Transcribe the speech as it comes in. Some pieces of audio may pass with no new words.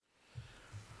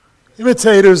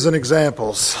Imitators and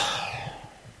examples.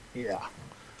 Yeah.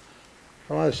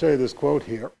 I want to show you this quote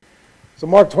here. So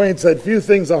Mark Twain said, "Few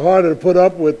things are harder to put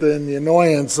up with than the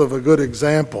annoyance of a good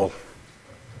example."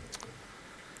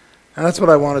 And that's what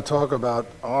I want to talk about,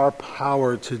 our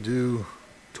power to do,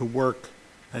 to work,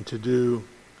 and to do,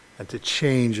 and to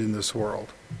change in this world.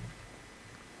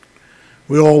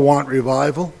 We all want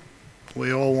revival.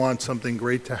 We all want something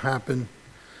great to happen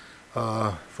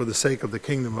for the sake of the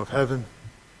kingdom of heaven.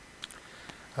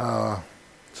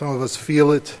 Some of us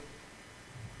feel it,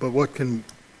 but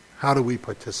how do we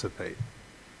participate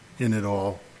in it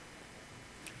all?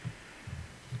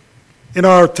 In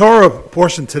our Torah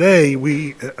portion today,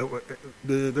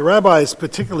 the rabbis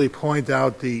particularly point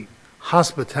out the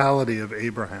hospitality of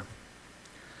Abraham.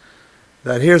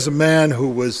 That here's a man who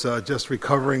was just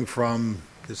recovering from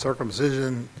his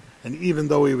circumcision, and even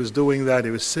though he was doing that,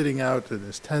 he was sitting out in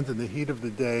his tent in the heat of the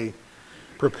day,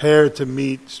 prepared to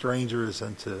meet strangers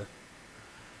and to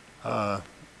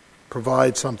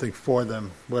provide something for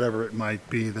them, whatever it might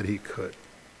be that he could.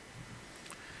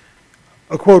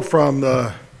 A quote from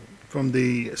the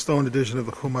Stone edition of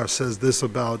the Chumash says this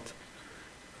about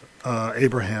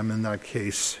Abraham in that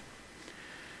case.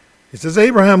 He says,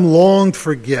 "Abraham longed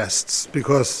for guests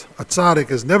because a tzaddik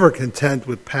is never content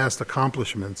with past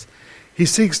accomplishments. He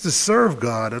seeks to serve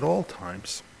God at all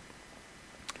times.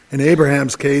 In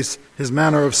Abraham's case, his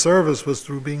manner of service was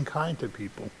through being kind to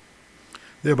people,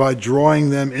 thereby drawing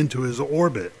them into his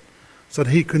orbit so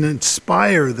that he could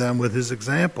inspire them with his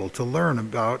example to learn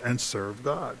about and serve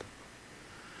God.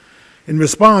 In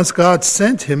response, God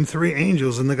sent him 3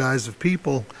 angels in the guise of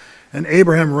people, and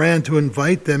Abraham ran to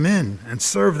invite them in and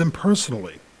serve them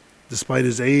personally, despite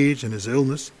his age and his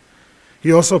illness.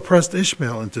 He also pressed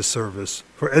Ishmael into service,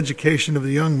 for education of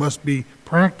the young must be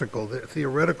practical. The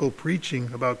theoretical preaching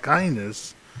about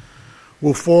kindness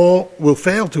will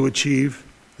fail to achieve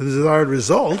the desired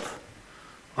result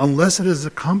unless it is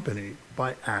accompanied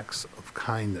by acts of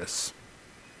kindness."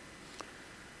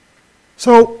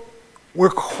 So we're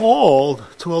called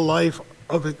to a life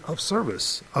of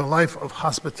service, a life of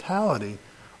hospitality,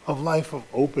 a life of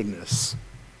openness.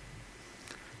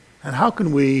 And how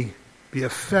can we be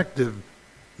effective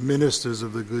ministers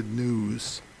of the good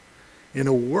news in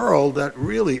a world that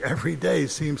really every day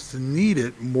seems to need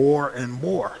it more and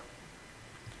more?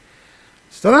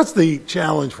 So that's the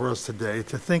challenge for us today,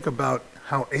 to think about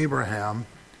how Abraham,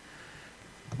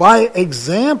 by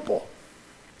example,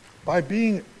 by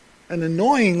being an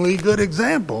annoyingly good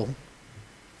example,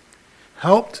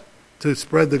 helped to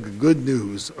spread the good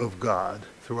news of God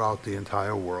throughout the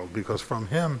entire world. Because from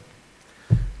him,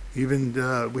 even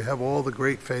we have all the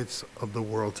great faiths of the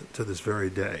world to this very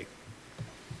day.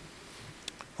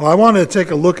 Well, I want to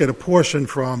take a look at a portion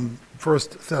from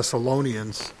 1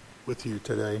 Thessalonians with you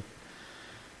today.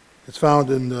 It's found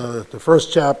in the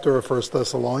first chapter of 1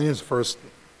 Thessalonians, first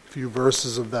few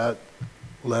verses of that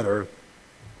letter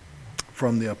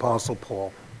from the Apostle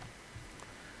Paul.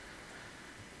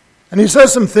 And he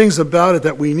says some things about it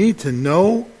that we need to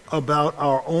know about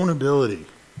our own ability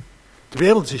to be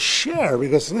able to share.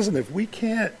 Because, listen, if we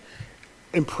can't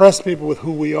impress people with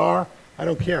who we are, I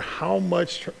don't care how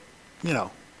much,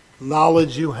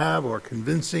 knowledge you have or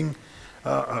convincing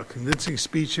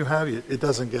speech you have, it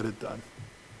doesn't get it done.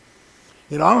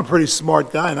 I'm a pretty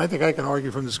smart guy, and I think I can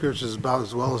argue from the scriptures about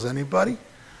as well as anybody.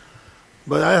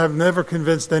 But I have never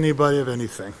convinced anybody of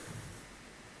anything.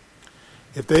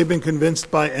 If they've been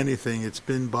convinced by anything, it's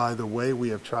been by the way we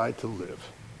have tried to live.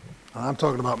 And I'm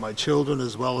talking about my children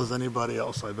as well as anybody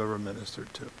else I've ever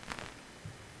ministered to.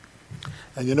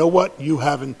 And you know what? You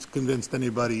haven't convinced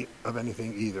anybody of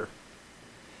anything either.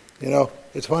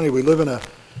 It's funny. We live in a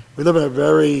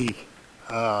very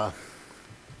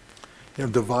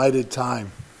divided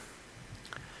time,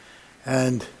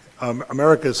 and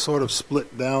America is sort of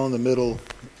split down the middle.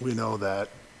 We know that.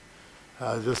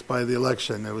 Just by the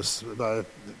election, it was about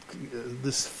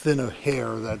this thin of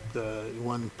hair that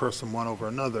one person won over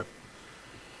another.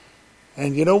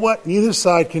 And you know what? Neither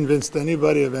side convinced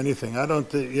anybody of anything. I don't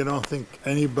think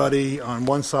anybody on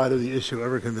one side of the issue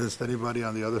ever convinced anybody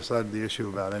on the other side of the issue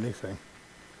about anything.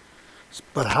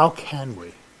 But how can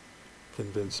we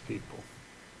convince people?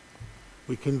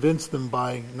 We convince them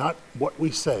by not what we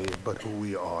say, but who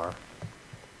we are.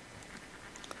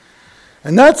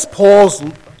 And that's Paul's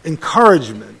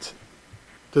encouragement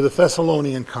to the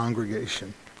Thessalonian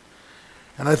congregation.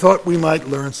 And I thought we might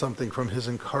learn something from his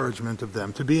encouragement of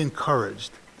them, to be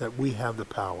encouraged that we have the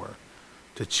power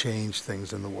to change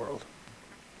things in the world.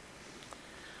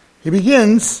 He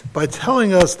begins by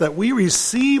telling us that we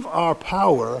receive our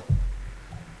power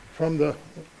from the...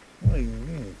 What do you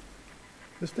mean?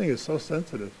 This thing is so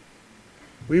sensitive.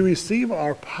 We receive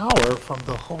our power from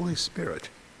the Holy Spirit.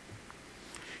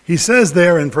 He says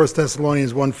there in 1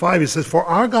 Thessalonians 1:5, he says, "For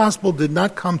our gospel did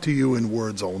not come to you in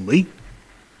words only,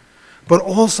 but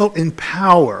also in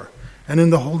power and in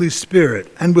the Holy Spirit,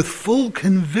 and with full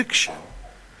conviction,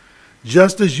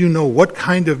 just as you know what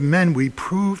kind of men we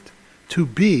proved to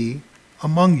be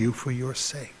among you for your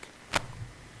sake."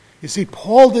 You see,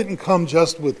 Paul didn't come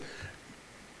just with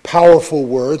powerful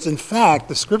words. In fact,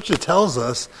 the scripture tells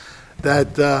us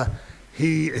that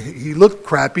he looked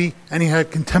crappy and he had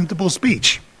contemptible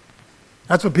speech.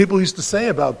 That's what people used to say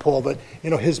about Paul. But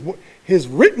his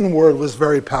written word was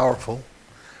very powerful.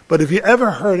 But if you ever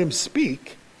heard him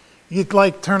speak, you'd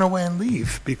turn away and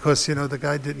leave because the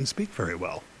guy didn't speak very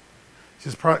well.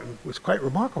 It was quite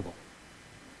remarkable.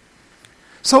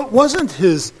 So it wasn't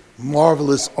his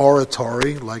marvelous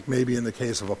oratory, like maybe in the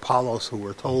case of Apollos, who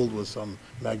we're told was some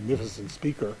magnificent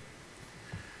speaker,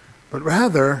 but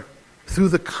rather through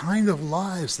the kind of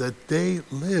lives that they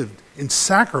lived in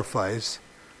sacrifice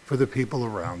for the people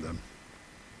around them.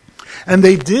 And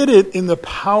they did it in the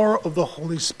power of the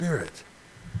Holy Spirit.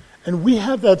 And we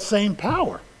have that same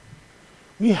power.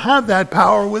 We have that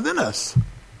power within us.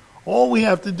 All we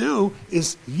have to do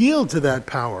is yield to that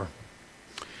power.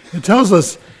 It tells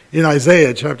us in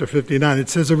Isaiah chapter 59, it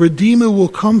says, "A Redeemer will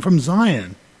come from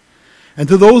Zion. And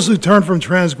to those who turn from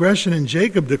transgression in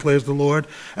Jacob, declares the Lord,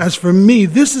 as for me,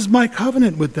 this is my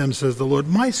covenant with them, says the Lord.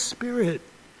 My spirit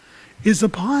is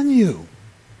upon you."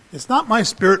 It's not my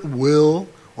spirit will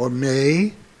or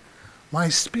may. My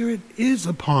spirit is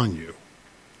upon you.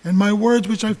 "And my words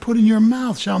which I've put in your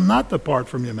mouth shall not depart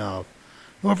from your mouth,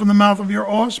 nor from the mouth of your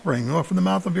offspring, nor from the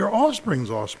mouth of your offspring's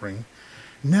offspring,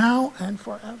 now and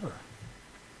forever."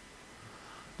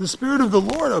 The Spirit of the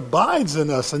Lord abides in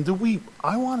us, and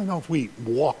I want to know if we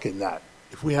walk in that,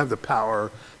 if we have the power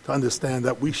to understand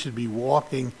that we should be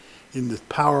walking in the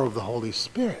power of the Holy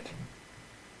Spirit,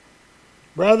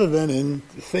 rather than in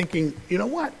thinking,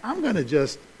 I'm going to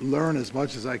just learn as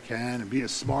much as I can and be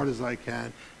as smart as I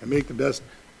can and make the best,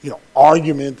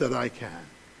 argument that I can.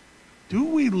 Do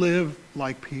we live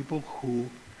like people who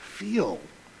feel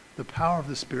the power of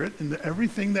the Spirit in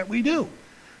everything that we do?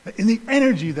 In the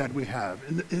energy that we have,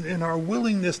 in our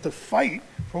willingness to fight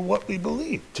for what we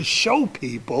believe, to show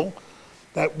people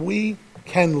that we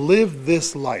can live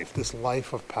this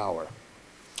life of power?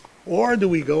 Or do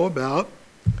we go about,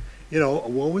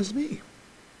 woe is me,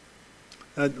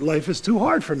 that life is too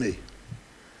hard for me,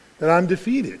 that I'm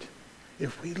defeated?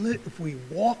 If we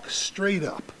walk straight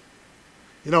up,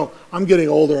 I'm getting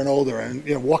older and older,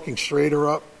 and walking straighter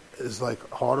up is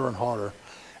harder and harder.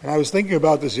 And I was thinking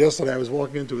about this yesterday. I was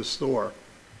walking into a store,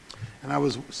 and I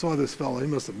saw this fellow. He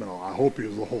must have been, I hope he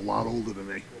was a whole lot older than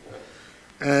me.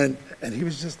 And he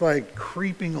was just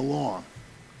creeping along.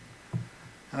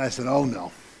 And I said, "Oh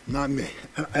no, not me."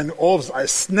 And all of a sudden I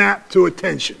snapped to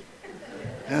attention.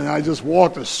 And I just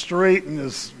walked as straight and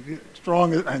as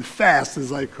strong and fast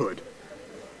as I could.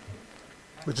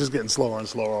 Which is getting slower and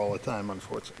slower all the time,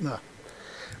 unfortunately. No.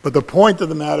 But the point of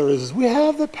the matter is we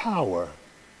have the power.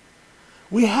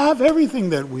 We have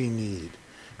everything that we need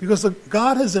because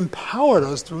God has empowered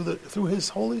us through His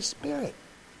Holy Spirit.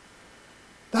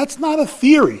 That's not a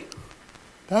theory.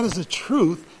 That is a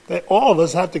truth that all of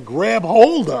us have to grab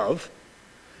hold of,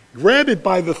 grab it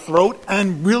by the throat,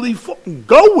 and really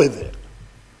go with it.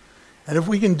 And if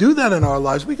we can do that in our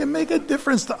lives, we can make a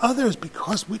difference to others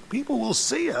because people will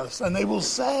see us and they will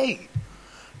say,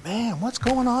 "Man, what's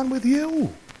going on with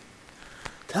you?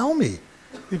 Tell me."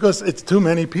 Because it's too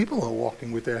many people are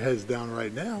walking with their heads down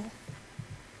right now.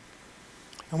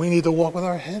 And we need to walk with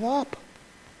our head up.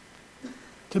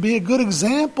 To be a good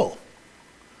example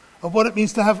of what it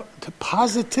means to have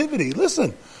positivity.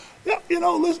 Listen,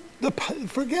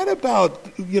 forget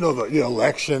about the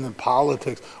election and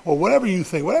politics or whatever you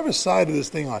think, whatever side of this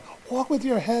thing on. Walk with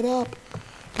your head up.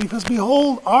 Because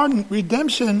behold, our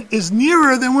redemption is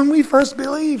nearer than when we first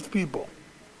believed, people.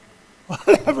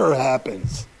 Whatever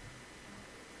happens.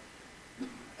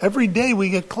 Every day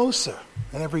we get closer,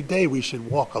 and every day we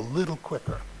should walk a little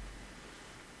quicker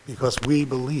because we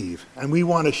believe, and we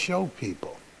want to show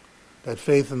people that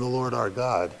faith in the Lord our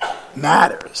God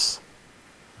matters,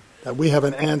 that we have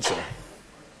an answer.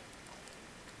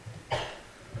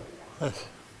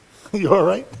 You all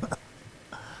right?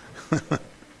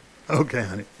 Okay,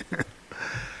 honey.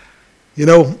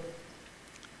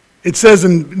 It says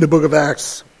in the book of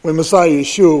Acts, when Messiah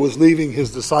Yeshua was leaving his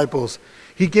disciples,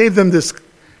 he gave them this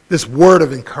word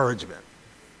of encouragement.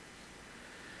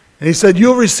 And he said,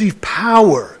 "You'll receive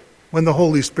power when the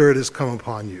Holy Spirit has come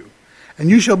upon you. And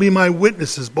you shall be my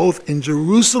witnesses both in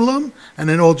Jerusalem and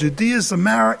in all Judea,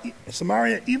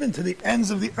 Samaria, even to the ends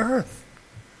of the earth.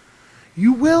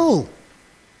 You will.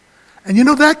 And you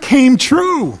know, that came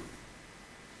true.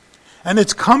 And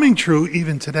it's coming true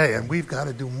even today, and we've got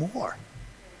to do more.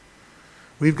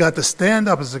 We've got to stand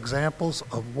up as examples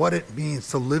of what it means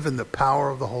to live in the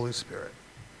power of the Holy Spirit.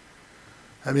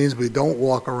 That means we don't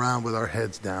walk around with our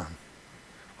heads down,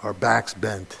 our backs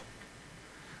bent,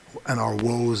 and our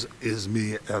woes is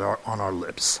me on our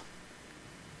lips.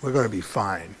 We're going to be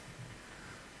fine.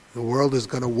 The world is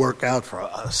going to work out for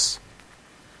us,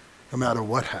 no matter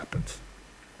what happens.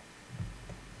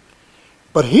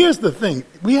 But here's the thing.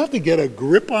 We have to get a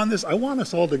grip on this. I want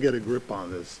us all to get a grip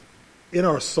on this in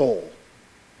our soul.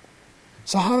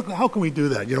 So how can we do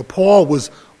that? You know, Paul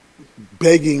was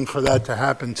begging for that to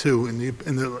happen too.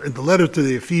 In the letter to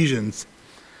the Ephesians,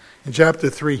 in chapter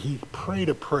 3, he prayed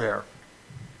a prayer.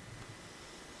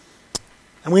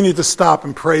 And we need to stop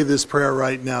and pray this prayer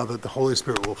right now that the Holy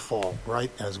Spirit will fall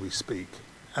right as we speak,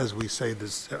 as we say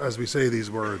these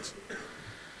words.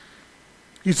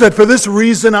 He said, "For this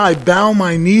reason I bow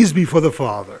my knees before the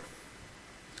Father,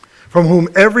 from whom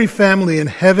every family in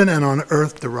heaven and on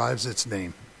earth derives its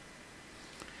name,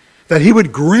 that he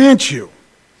would grant you,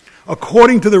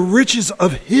 according to the riches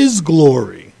of his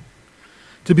glory,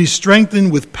 to be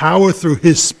strengthened with power through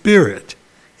his Spirit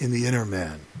in the inner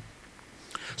man,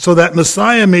 so that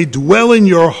Messiah may dwell in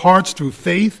your hearts through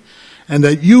faith, and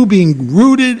that you, being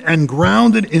rooted and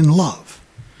grounded in love,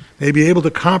 may be able to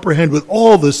comprehend with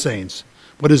all the saints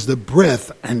what is the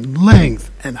breadth and length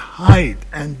and height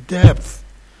and depth,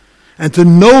 and to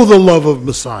know the love of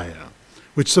Messiah,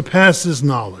 which surpasses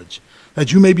knowledge,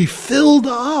 that you may be filled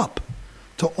up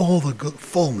to all the good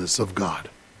fullness of God.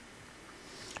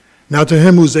 Now to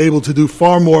him who is able to do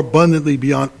far more abundantly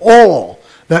beyond all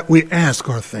that we ask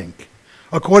or think,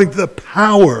 according to the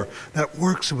power that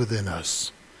works within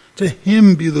us, to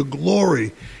him be the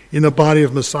glory in the body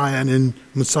of Messiah and in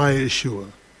Messiah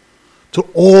Yeshua, to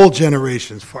all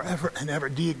generations, forever and ever.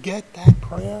 Do you get that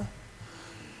prayer?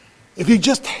 If you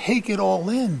just take it all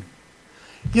in,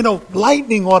 you know,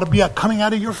 lightning ought to be coming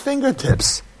out of your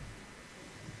fingertips.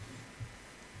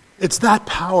 It's that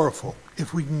powerful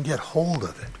if we can get hold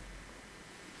of it.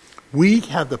 We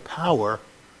have the power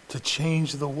to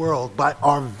change the world by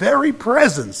our very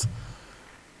presence.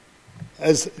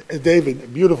 As David, a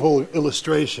beautiful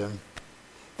illustration,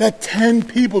 that 10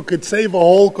 people could save a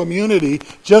whole community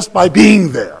just by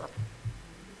being there.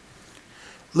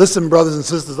 Listen, brothers and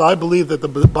sisters, I believe that the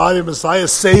body of Messiah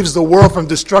saves the world from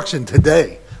destruction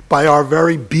today by our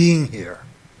very being here.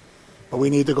 But we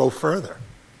need to go further.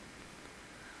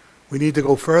 We need to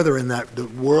go further in that the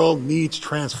world needs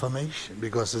transformation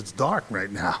because it's dark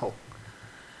right now.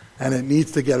 And it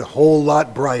needs to get a whole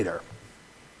lot brighter.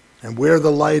 And where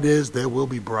the light is, there will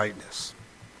be brightness.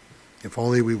 If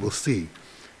only we will see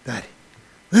that,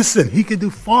 listen, he can do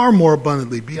far more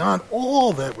abundantly beyond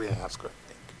all that we ask or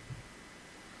think.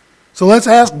 So let's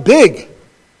ask big.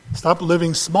 Stop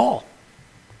living small.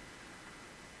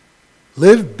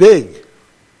 Live big.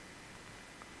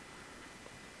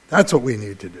 That's what we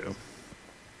need to do.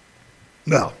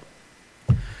 Now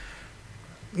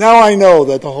I know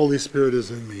that the Holy Spirit is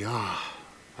in me.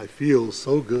 I feel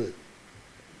so good.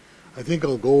 I think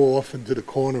I'll go off into the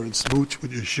corner and smooch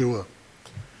with Yeshua.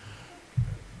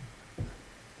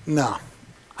 No,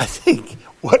 I think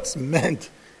what's meant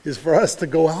is for us to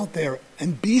go out there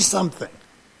and be something.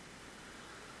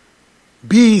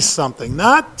 Be something,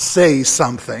 not say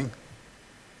something.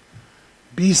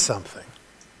 Be something.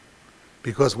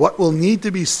 Because what will need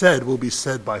to be said will be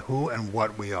said by who and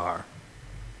what we are.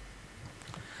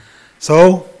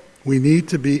 So, we need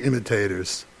to be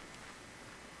imitators.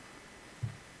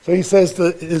 So he says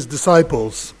to his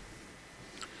disciples,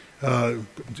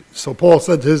 so Paul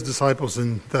said to his disciples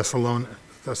in Thessalonica,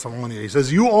 he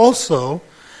says, you also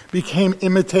became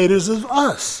imitators of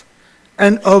us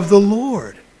and of the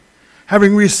Lord,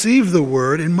 having received the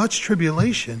word in much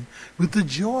tribulation with the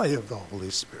joy of the Holy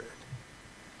Spirit.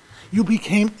 You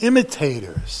became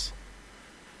imitators.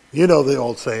 You know the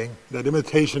old saying that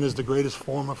imitation is the greatest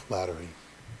form of flattery.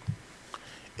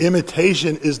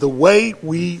 Imitation is the way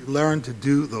we learn to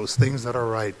do those things that are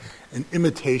right. An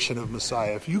imitation of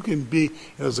Messiah. If you can be,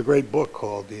 there's a great book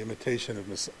called The Imitation of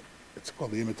Messiah. It's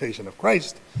called The Imitation of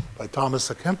Christ by Thomas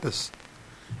à Kempis,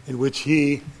 in which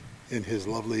he, in his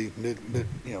lovely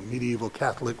medieval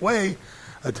Catholic way,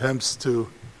 attempts to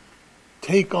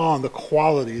take on the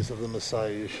qualities of the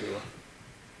Messiah Yeshua.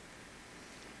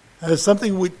 And it's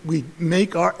something we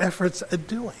make our efforts at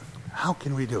doing. How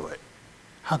can we do it?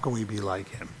 How can we be like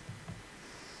him?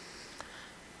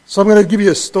 So I'm going to give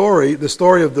you a story, the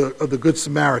story of the Good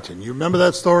Samaritan. You remember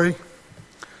that story?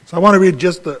 So I want to read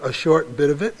just a short bit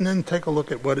of it and then take a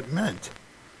look at what it meant,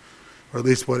 or at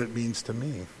least what it means to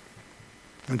me,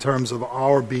 in terms of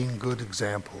our being good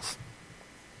examples.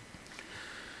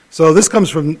 So this comes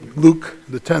from Luke,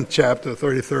 the 10th chapter,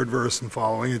 33rd verse and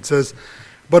following. It says,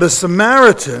 "But a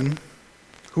Samaritan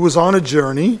who was on a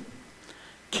journey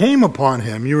came upon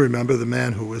him." You remember the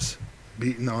man who was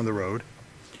beaten on the road.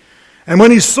 "And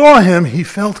when he saw him, he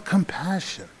felt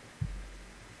compassion.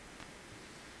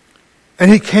 And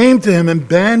he came to him and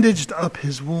bandaged up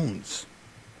his wounds,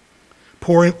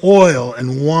 pouring oil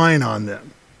and wine on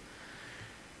them.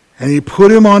 And he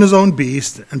put him on his own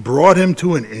beast and brought him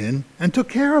to an inn and took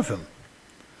care of him.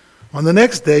 On the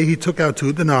next day he took out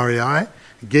 2 denarii,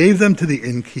 gave them to the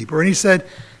innkeeper, and he said,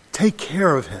 'Take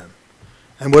care of him,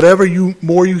 and whatever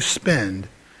more you spend,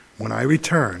 when I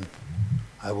return,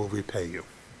 I will repay you.'"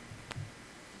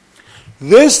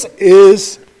 This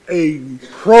is a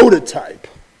prototype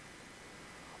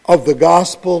of the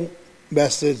gospel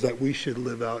message that we should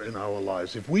live out in our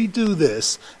lives. If we do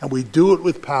this, and we do it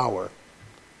with power,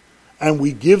 and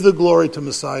we give the glory to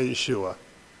Messiah Yeshua,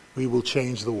 we will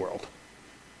change the world.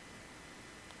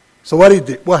 So what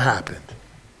happened?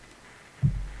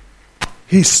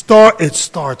 It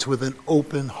starts with an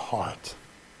open heart.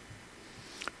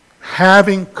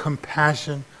 Having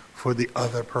compassion for the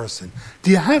other person.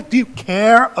 Do you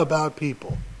care about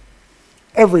people?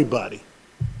 Everybody.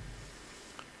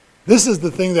 This is the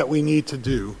thing that we need to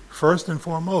do, first and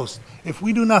foremost. If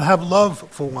we do not have love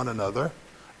for one another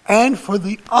and for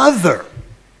the other,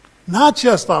 not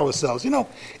just ourselves.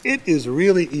 It is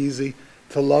really easy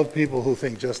to love people who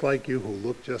think just like you, who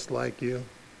look just like you,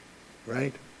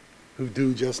 right? Who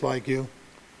do just like you.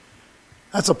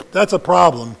 That's a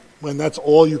problem when that's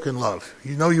all you can love.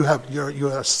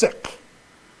 You are sick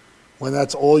when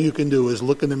that's all you can do is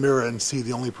look in the mirror and see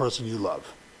the only person you love.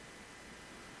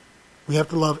 We have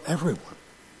to love everyone.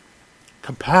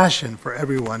 Compassion for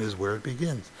everyone is where it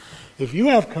begins. If you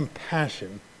have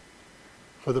compassion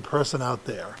for the person out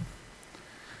there,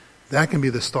 that can be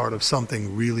the start of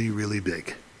something really, really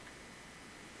big.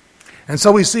 And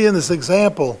so we see in this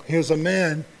example, here's a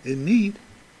man in need,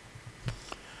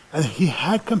 and he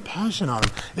had compassion on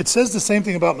him. It says the same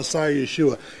thing about Messiah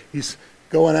Yeshua. He's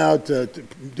going out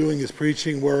doing his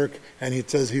preaching work, and he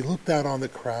says he looked out on the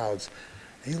crowds.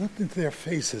 And he looked into their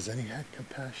faces, and he had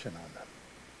compassion on them.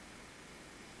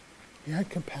 He had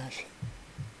compassion.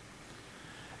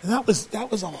 And that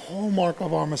was a hallmark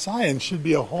of our Messiah, and should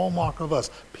be a hallmark of us.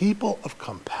 People of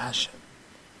compassion.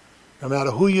 No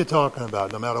matter who you're talking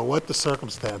about, no matter what the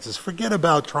circumstances, forget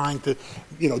about trying to,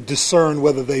 discern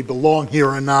whether they belong here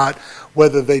or not,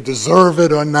 whether they deserve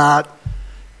it or not.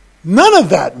 None of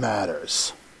that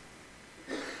matters.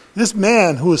 This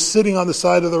man who was sitting on the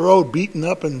side of the road, beaten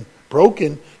up and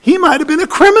broken, he might have been a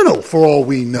criminal for all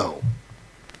we know.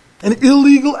 An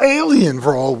illegal alien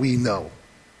for all we know.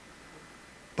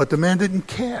 But the man didn't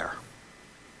care.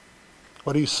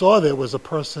 What he saw there was a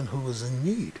person who was in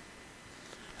need.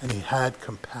 And he had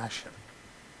compassion.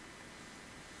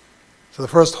 So the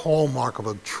first hallmark of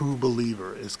a true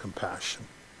believer is compassion.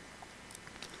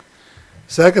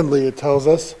 Secondly, it tells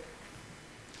us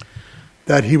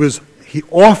that he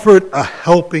offered a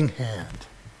helping hand.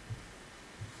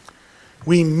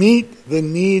 We meet the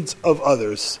needs of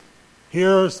others.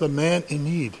 Here's the man in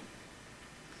need.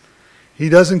 He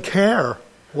doesn't care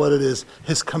what it is.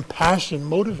 His compassion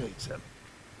motivates him.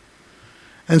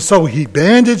 And so he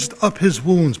bandaged up his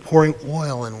wounds, pouring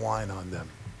oil and wine on them.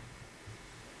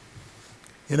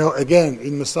 Again,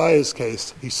 in Messiah's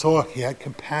case, he had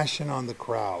compassion on the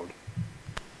crowd.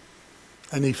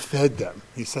 And he fed them.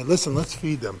 He said, "Listen, let's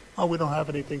feed them." "Oh, we don't have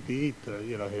anything to eat,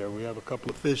 here. We have a couple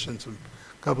of fish and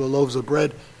a couple of loaves of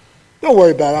bread. Don't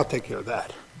worry about it. I'll take care of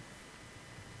that."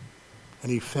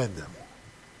 And he fed them.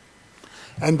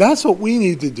 And that's what we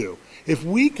need to do. If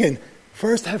we can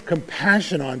first have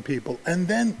compassion on people and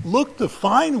then look to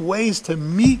find ways to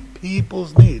meet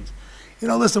people's needs.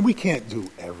 Listen, we can't do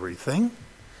everything.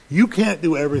 You can't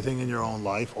do everything in your own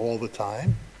life all the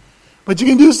time. But you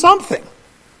can do something.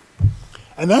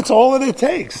 And that's all that it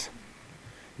takes.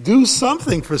 Do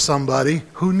something for somebody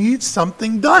who needs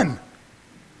something done.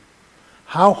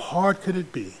 How hard could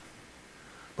it be?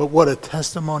 But what a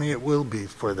testimony it will be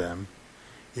for them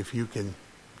if you can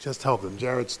just help them.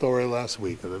 Jared's story last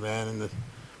week of the man in the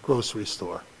grocery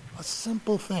store. A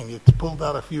simple thing. You pulled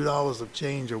out a few dollars of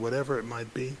change or whatever it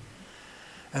might be,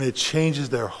 and it changes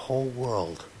their whole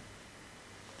world.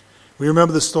 We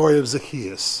remember the story of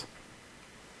Zacchaeus.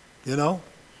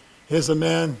 Here's a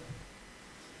man,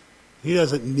 he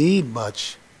doesn't need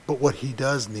much, But what he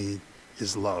does need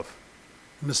is love.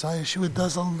 The Messiah Yeshua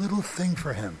does a little thing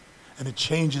for him, and it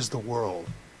changes the world.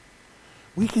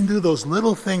 We can do those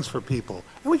little things for people,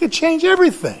 and we can change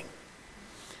everything.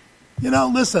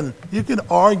 Listen, you can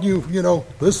argue,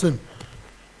 listen,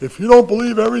 if you don't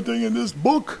believe everything in this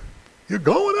book, you're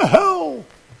going to hell.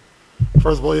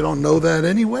 First of all, you don't know that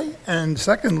anyway. And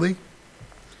secondly,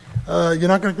 you're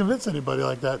not going to convince anybody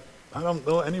like that. I don't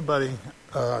know anybody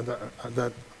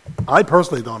that I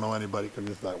personally don't know anybody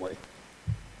convinced that way.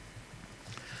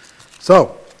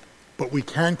 So, but we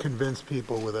can convince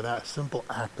people with a simple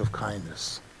act of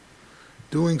kindness.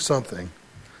 Doing something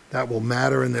that will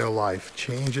matter in their life.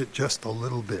 Change it just a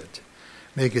little bit.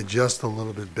 Make it just a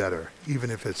little bit better,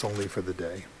 even if it's only for the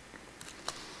day.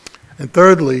 And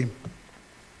thirdly,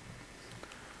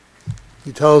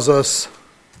 he tells us,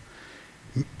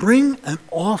 bring an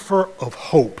offer of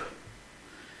hope.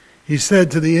 He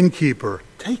said to the innkeeper,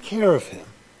 take care of him.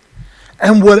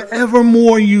 And whatever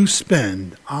more you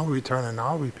spend, I'll return and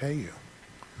I'll repay you.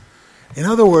 In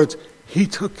other words, he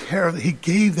took care of it. He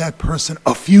gave that person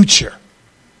a future.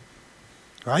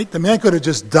 Right? The man could have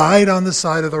just died on the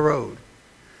side of the road.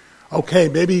 Okay,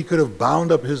 maybe he could have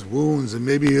bound up his wounds and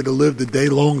maybe he'd have lived a day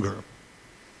longer.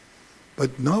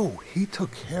 But no, he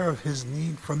took care of his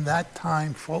need from that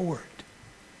time forward.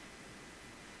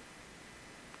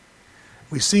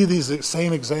 We see these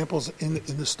same examples in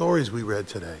the stories we read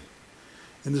today.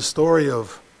 In the story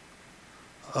of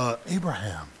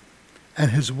Abraham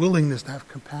and his willingness to have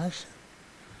compassion.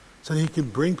 So that he can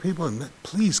bring people and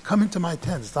please come into my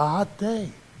tent. It's a hot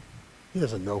day. He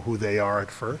doesn't know who they are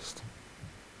at first.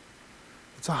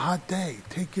 It's a hot day.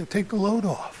 Take the load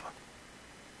off.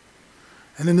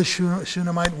 And then the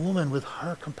Shunammite woman with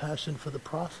her compassion for the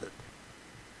prophet.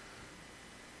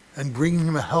 And bringing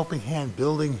him a helping hand,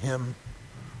 building him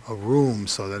a room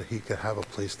so that he could have a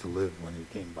place to live when he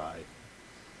came by.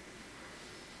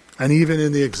 And even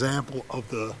in the example of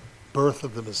the birth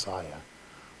of the Messiah,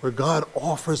 where God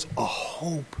offers a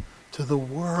hope to the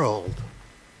world.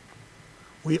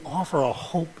 We offer a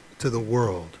hope to the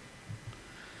world.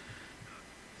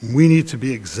 We need to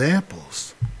be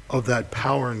examples of that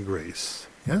power and grace.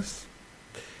 Yes?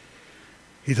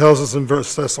 He tells us in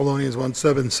 1 Thessalonians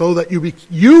 1:7, so that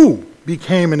you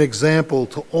became an example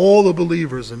to all the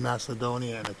believers in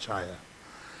Macedonia and Achaia.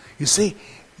 You see,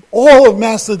 all of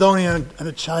Macedonia and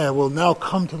Achaia will now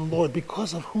come to the Lord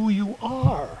because of who you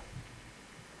are.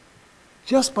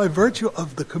 Just by virtue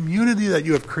of the community that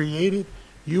you have created,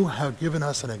 you have given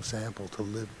us an example to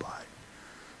live by.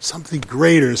 Something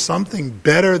greater, something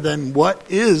better than what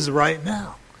is right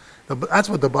now. That's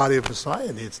what the body of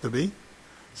Messiah needs to be.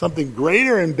 Something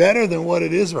greater and better than what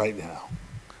it is right now.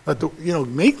 But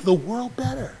make the world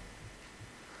better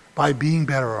by being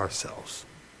better ourselves.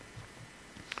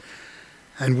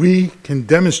 And we can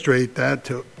demonstrate that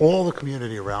to all the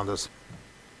community around us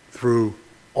through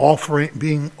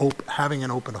having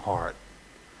an open heart,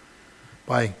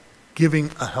 by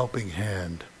giving a helping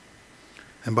hand,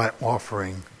 and by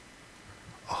offering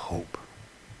a hope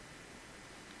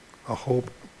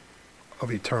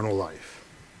of eternal life.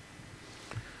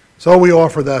 So we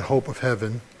offer that hope of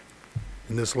heaven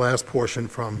in this last portion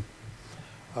from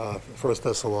 1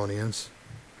 Thessalonians.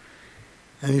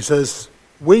 And he says,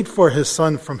 wait for his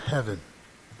Son from heaven,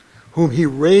 whom he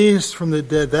raised from the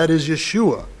dead, that is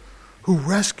Yeshua, who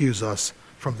rescues us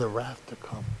from the wrath to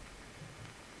come.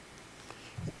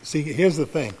 See, here's the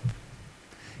thing.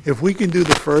 If we can do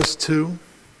the first two,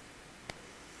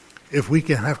 if we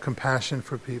can have compassion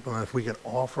for people, and if we can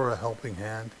offer a helping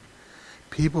hand,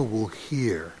 people will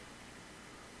hear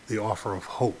the offer of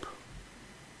hope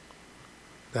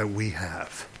that we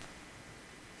have.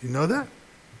 You know that?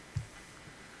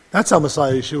 That's how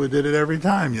Messiah Yeshua did it every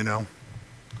time,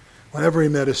 Whenever he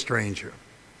met a stranger,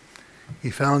 he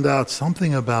found out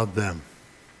something about them.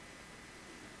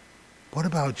 What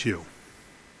about you?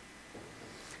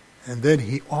 And then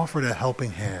he offered a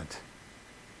helping hand.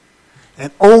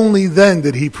 And only then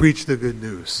did he preach the good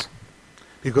news,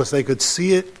 because they could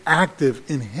see it active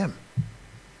in him.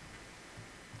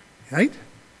 Right?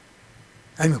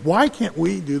 And why can't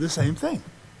we do the same thing?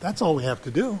 That's all we have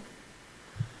to do.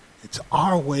 It's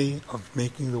our way of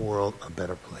making the world a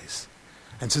better place.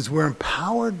 And since we're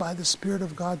empowered by the Spirit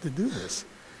of God to do this,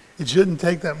 it shouldn't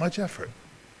take that much effort.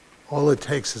 All it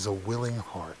takes is a willing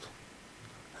heart.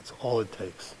 That's all it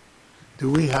takes.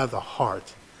 Do we have the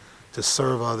heart to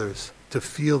serve others, to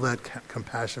feel that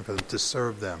compassion for them, to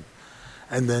serve them?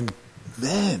 And then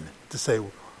to say,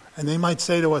 and they might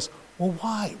say to us, well,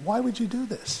 why? Why would you do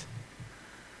this?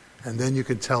 And then you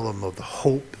can tell them of the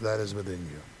hope that is within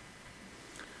you.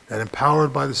 That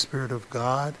empowered by the Spirit of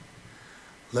God,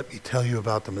 let me tell you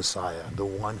about the Messiah, the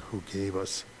one who gave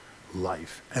us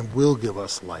life and will give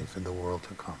us life in the world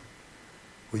to come.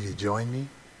 Will you join me?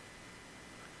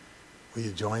 Will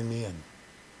you join me in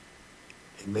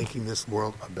making this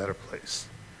world a better place,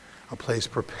 a place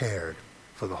prepared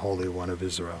for the Holy One of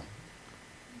Israel?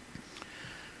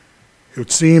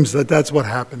 It seems that that's what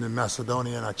happened in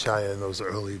Macedonia and Achaia in those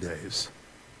early days.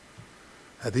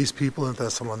 That these people in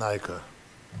Thessalonica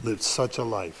lived such a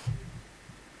life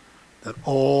that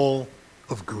all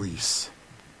of Greece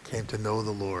came to know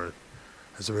the Lord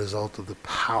as a result of the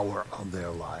power of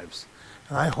their lives.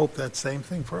 And I hope that same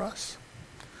thing for us.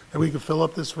 That we could fill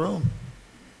up this room.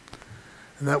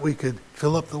 And that we could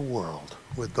fill up the world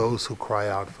with those who cry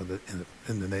out for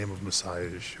in the name of Messiah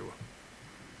Yeshua.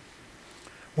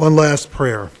 One last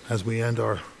prayer as we end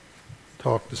our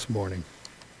talk this morning.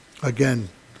 Again,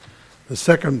 the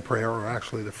second prayer, or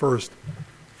actually the first,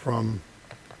 from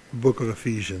the book of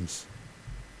Ephesians.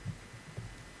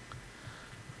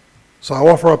 So I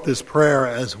offer up this prayer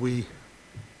as we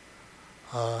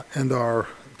end our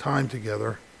time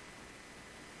together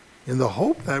in the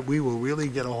hope that we will really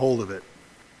get a hold of it,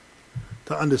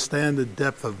 to understand the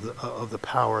depth of the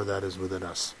power that is within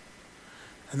us,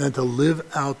 and then to live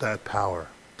out that power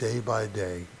day by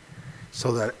day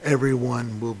so that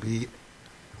everyone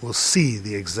will see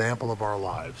the example of our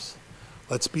lives.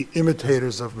 Let's be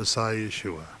imitators of Messiah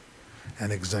Yeshua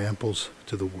and examples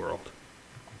to the world.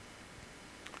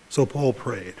 So Paul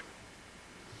prayed,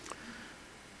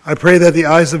 I pray that the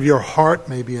eyes of your heart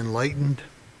may be enlightened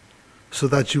so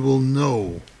that you will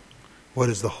know what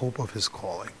is the hope of his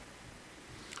calling.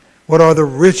 What are the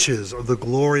riches of the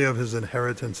glory of his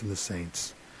inheritance in the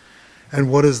saints?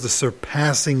 And what is the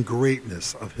surpassing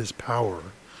greatness of his power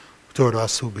toward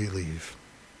us who believe?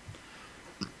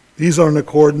 These are in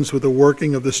accordance with the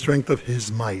working of the strength of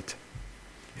his might,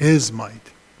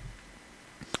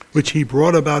 which he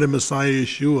brought about in Messiah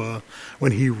Yeshua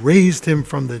when he raised him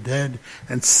from the dead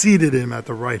and seated him at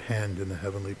the right hand in the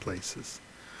heavenly places,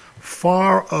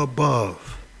 far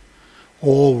above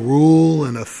all rule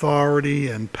and authority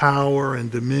and power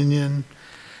and dominion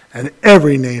and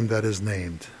every name that is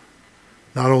named,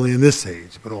 not only in this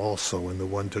age, but also in the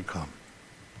one to come.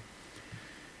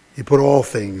 He put all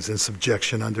things in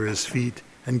subjection under his feet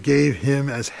and gave him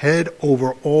as head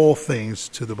over all things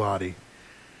to the body,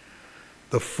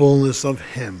 the fullness of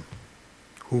him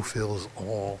who fills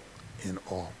all in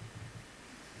all.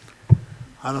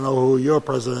 I don't know who your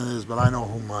president is, but I know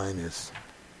who mine is.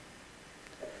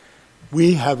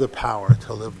 We have the power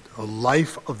to live a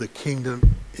life of the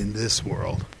kingdom in this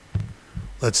world.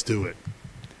 Let's do it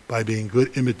by being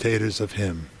good imitators of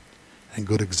him and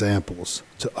good examples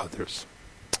to others.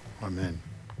 Amen.